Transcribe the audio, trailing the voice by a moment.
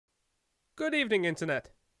Good evening, Internet.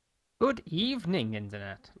 Good evening,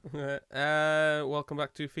 Internet. Welcome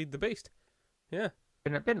back to Feed the Beast. Yeah,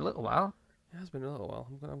 Been a little while. it has been a little while.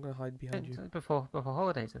 I'm gonna hide behind you. It's before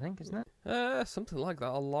holidays, I think, isn't it? Something like that.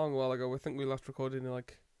 A long while ago. I think we last recorded in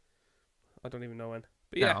I don't even know when.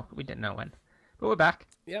 But yeah, No, we didn't know when. But we're back.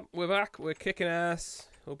 yep, we're back. We're kicking ass.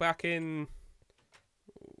 We're back in.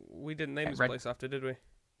 We didn't name this place after, did we?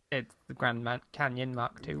 It's the Canyon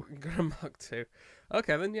Mark II. Grand Mark 2.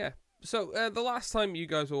 Okay, then yeah. So the last time you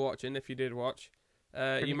guys were watching, if you did watch,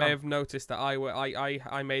 you may have noticed that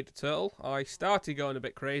I made the turtle. I started going a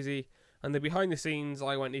bit crazy, and then behind the scenes,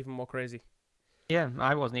 I went even more crazy. Yeah,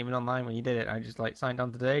 I wasn't even online when you did it. I just signed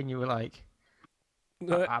on today, and you were like,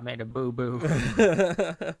 "I made a boo boo."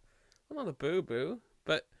 Well, not a boo boo,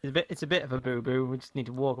 but It's a bit of a boo boo. We just need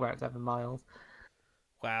to walk about 7 miles.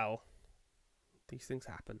 wow, these things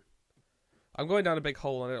happen. I'm going down a big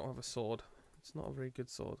hole, and I don't have a sword. It's not a very good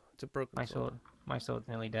sword. It's a broken sword. My sword's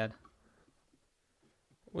nearly dead.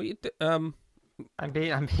 What you I'm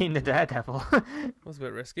being the daredevil. was a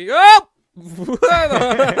bit risky. Oh!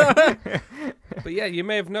 But yeah, you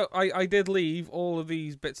may have I did leave all of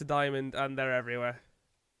these bits of diamond, and they're everywhere.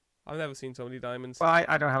 I've never seen so many diamonds. Well,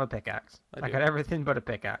 I don't have a pickaxe. I got everything but a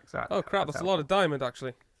pickaxe. Oh crap, that's a lot of diamond,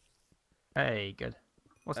 actually. Hey, good.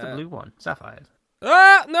 What's the blue one? Sapphires.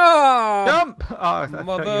 Ah, no! Jump! Oh,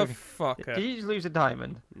 Motherfucker. Did you just lose a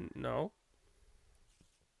diamond? No.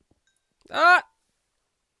 Ah!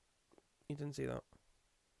 You didn't see that.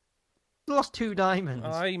 Lost 2 diamonds.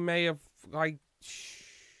 I may have...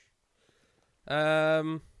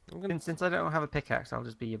 Since I don't have a pickaxe, I'll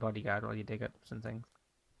just be your bodyguard while you dig up some things.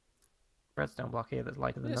 Redstone block here that's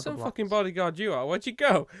lighter than Yeah, other some blocks. fucking bodyguard you are. Where'd you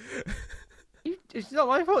go? It's not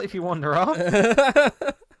my fault if you wander off.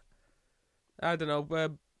 I don't know.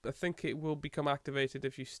 I think it will become activated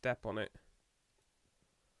if you step on it.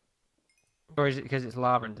 Or is it because it's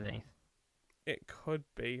lava underneath? It could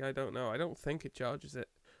be. I don't know. I don't think it charges it.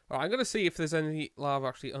 Alright, I'm going to see if there's any lava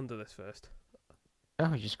actually under this first.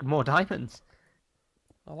 Oh, just more diamonds.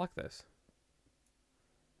 I like this.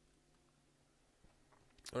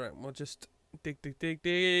 Alright, we'll just dig. So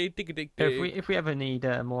if we ever need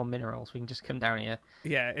more minerals, we can just come down here.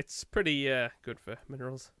 Yeah, it's pretty good for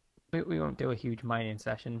minerals. We won't do a huge mining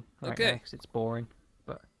session right now because it's boring.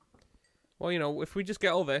 But well, you know, if we just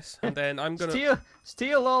get all this, and then I'm gonna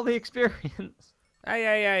steal all the experience.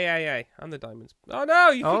 Hey! And the diamonds. Oh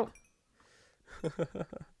no!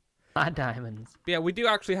 My diamonds. Yeah, we do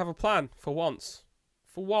actually have a plan for once.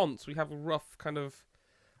 For once, we have a rough kind of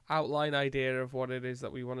outline idea of what it is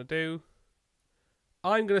that we want to do.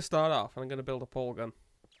 I'm gonna start off, and I'm gonna build a pole gun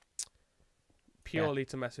purely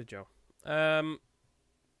to mess with Joe.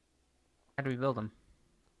 How do we build them?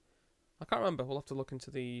 I can't remember. We'll have to look into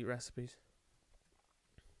the recipes.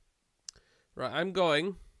 Right, I'm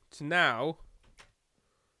going to now.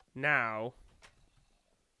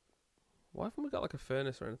 Why haven't we got like a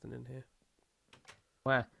furnace or anything in here?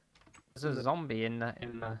 Where? There's a zombie in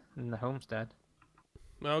the homestead.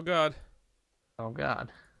 Oh god. Oh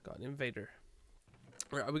god. Got an invader.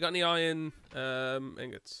 Right, have we got any iron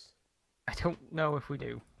ingots? I don't know if we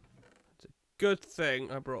do. It's a good thing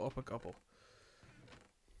I brought up a couple.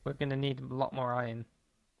 We're gonna need a lot more iron.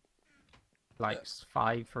 Like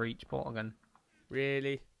 5 for each portal gun.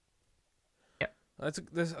 Really? Yep.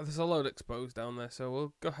 There's a load exposed down there, so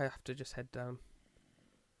we'll have to just head down.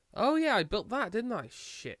 Oh yeah, I built that, didn't I?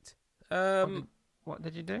 Shit. What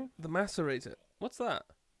did you do? The macerator. What's that?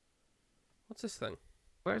 What's this thing?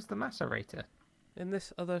 Where's the macerator? In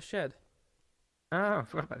this other shed. Oh, I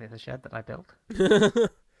forgot about the other shed that I built.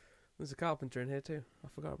 There's a carpenter in here too. I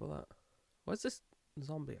forgot about that. What's this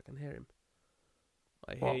zombie? I can hear him.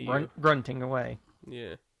 I hear you. Grunting away.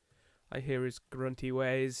 Yeah. I hear his grunty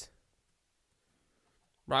ways.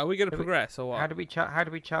 Right, are we gonna progress or what? How do we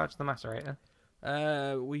charge the macerator?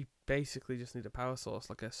 We basically just need a power source,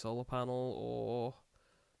 like a solar panel or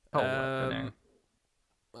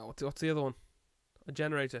what's the other one? A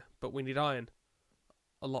generator, but we need iron.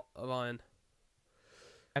 A lot of iron.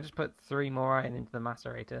 I just put 3 more iron into the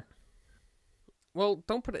macerator. Well,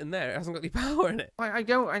 don't put it in there. It hasn't got any power in it. I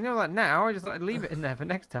know that now. I'd leave it in there for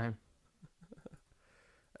next time.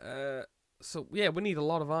 So yeah, we need a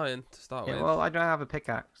lot of iron to start with. Well, I don't have a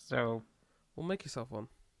pickaxe, so we'll make yourself one.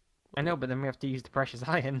 I know, but then we have to use the precious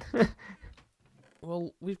iron.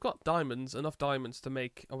 Well, we've got diamonds, enough diamonds to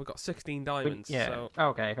make. Oh, we've got 16 diamonds. Yeah. So...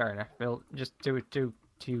 Okay, fair enough. We'll just do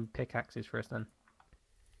 2 pickaxes first then.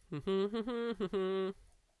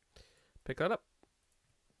 Pick that up.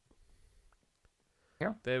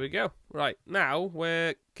 Yeah. There we go. Right, now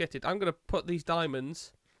we're kitted. I'm going to put these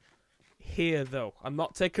diamonds here, though. I'm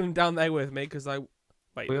not taking them down there with me because I...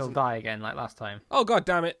 Wait, We'll die again like last time. Oh, god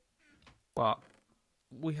damn it. What?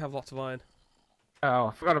 We have lots of iron. Oh,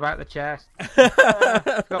 I forgot about the chest.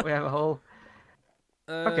 I forgot we have a hole.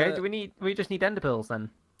 Okay, we just need ender pearls then?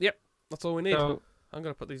 Yep, that's all we need. So, I'm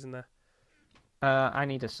going to put these in there. I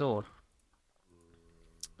need a sword.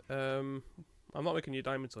 I'm not making you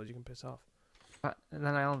diamond swords, you can piss off. But then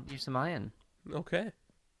I'll use some iron. Okay.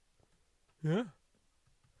 Yeah.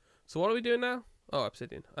 So what are we doing now? Oh,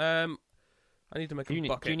 obsidian. I need to make a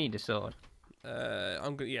bucket. Do you need a sword?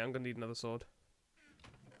 I'm gonna need another sword.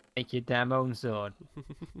 Make your damn own sword.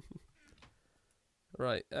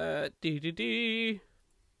 Right. Oh,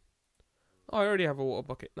 I already have a water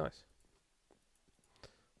bucket. Nice.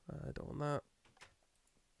 I don't want that.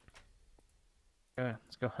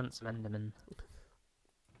 Let's go hunt some endermen.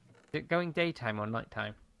 Is it going daytime or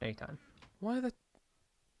nighttime? Daytime. Why the...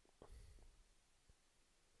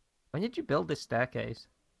 When did you build this staircase?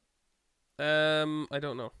 I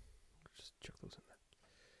don't know. Just chuck those in there.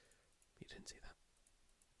 You didn't see that.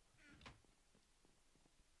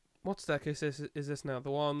 What staircase is this now?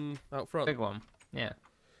 The one out front? Big one. Yeah.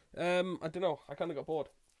 I don't know. I kind of got bored.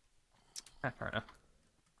 Fair enough.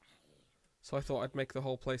 So I thought I'd make the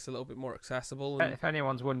whole place a little bit more accessible. And... If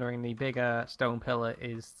anyone's wondering, the bigger stone pillar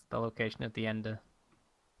is the location of the ender.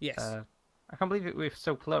 Yes. I can't believe we're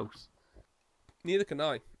so close. Neither can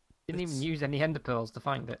I. Didn't even use any ender pearls to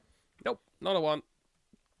find it. Nope, not a one.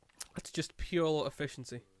 It's just pure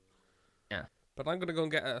efficiency. Yeah. But I'm gonna go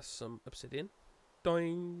and get us some obsidian.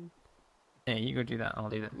 Doing. Yeah, you go do that. I'll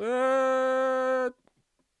do that.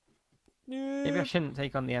 Yeah. Maybe I shouldn't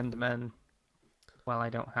take on the endermen. Well, I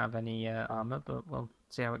don't have any armor, but we'll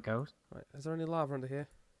see how it goes. Right, is there any lava under here?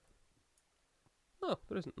 Oh,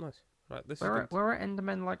 there isn't. Nice. Right, this Where is are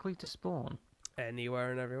endermen likely to spawn?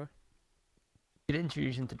 anywhere and everywhere. You could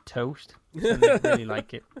introduce them to toast. And they'd really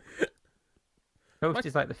like it. Toast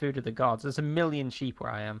is like the food of the gods. There's 1 million sheep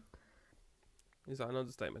where I am. Is that an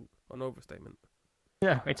understatement? Or an overstatement?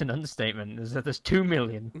 Yeah, it's an understatement. There's 2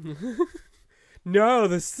 million. No,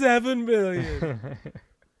 there's 7 million.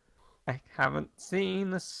 I haven't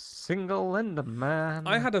seen a single enderman.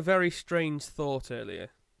 I had a very strange thought earlier.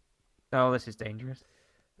 Oh, this is dangerous.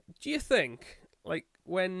 Do you think, like,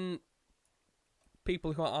 when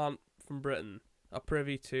people who aren't from Britain are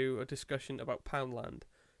privy to a discussion about Poundland,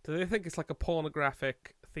 do they think it's like a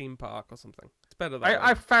pornographic theme park or something? It's better than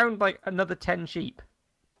I found like another 10 sheep.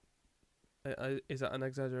 Is that an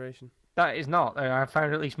exaggeration? That is not. I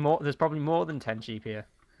found at least more. There's probably more than 10 sheep here.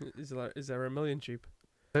 Is there 1 million sheep?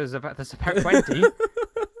 There's about 20.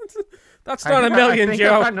 That's not 1 million, I think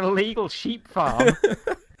Joe. I found an illegal sheep farm.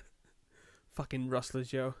 Fucking rustlers,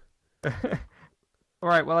 Joe.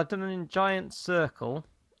 Alright, well, I've done a giant circle,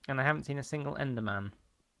 and I haven't seen a single enderman.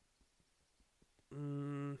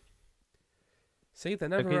 See, they're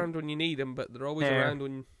never around when you need them, but they're always around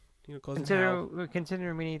when you know, causing hell.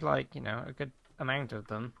 Considering we need, like, you know, a good amount of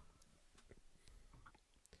them.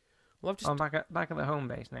 Well, I'm back at the home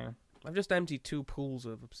base now. I've just emptied 2 pools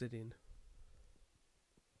of obsidian.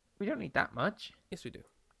 We don't need that much. Yes, we do.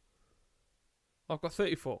 I've got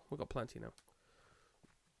 34. We've got plenty now.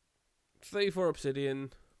 34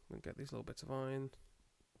 obsidian. We'll get these little bits of iron.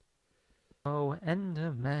 Oh,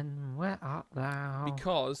 Enderman, where art thou?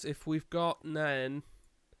 Because if we've got then,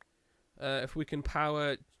 if we can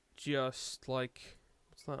power just like,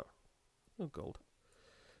 what's that? Oh, gold.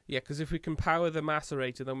 Yeah, because if we can power the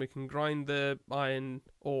macerator, then we can grind the iron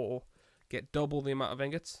ore, get double the amount of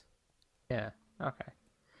ingots. Yeah, okay.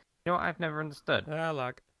 You know what I've never understood?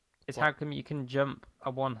 Lag. It's how come you can jump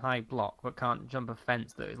a 1-high block, but can't jump a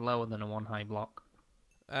fence that is lower than a 1-high block?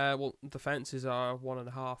 Well, the fences are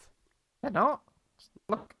 1.5. They're not.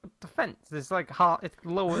 Look at the fence. It's like it's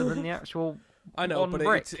lower than the actual. I know, but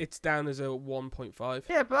brick. it's down as a 1.5.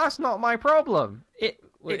 Yeah, but that's not my problem. It's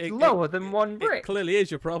lower than 1 brick. It clearly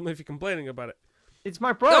is your problem if you're complaining about it. It's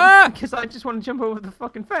my problem because I just want to jump over the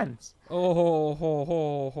fucking fence. Oh.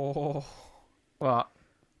 What?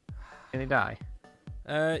 Can he die?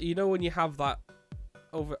 You know when you have that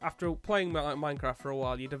after playing Minecraft for a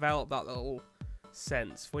while, you develop that little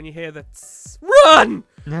sense when you hear the run.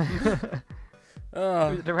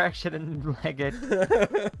 The direction and legged.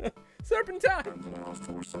 Serpentine. And now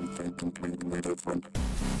for something completely different.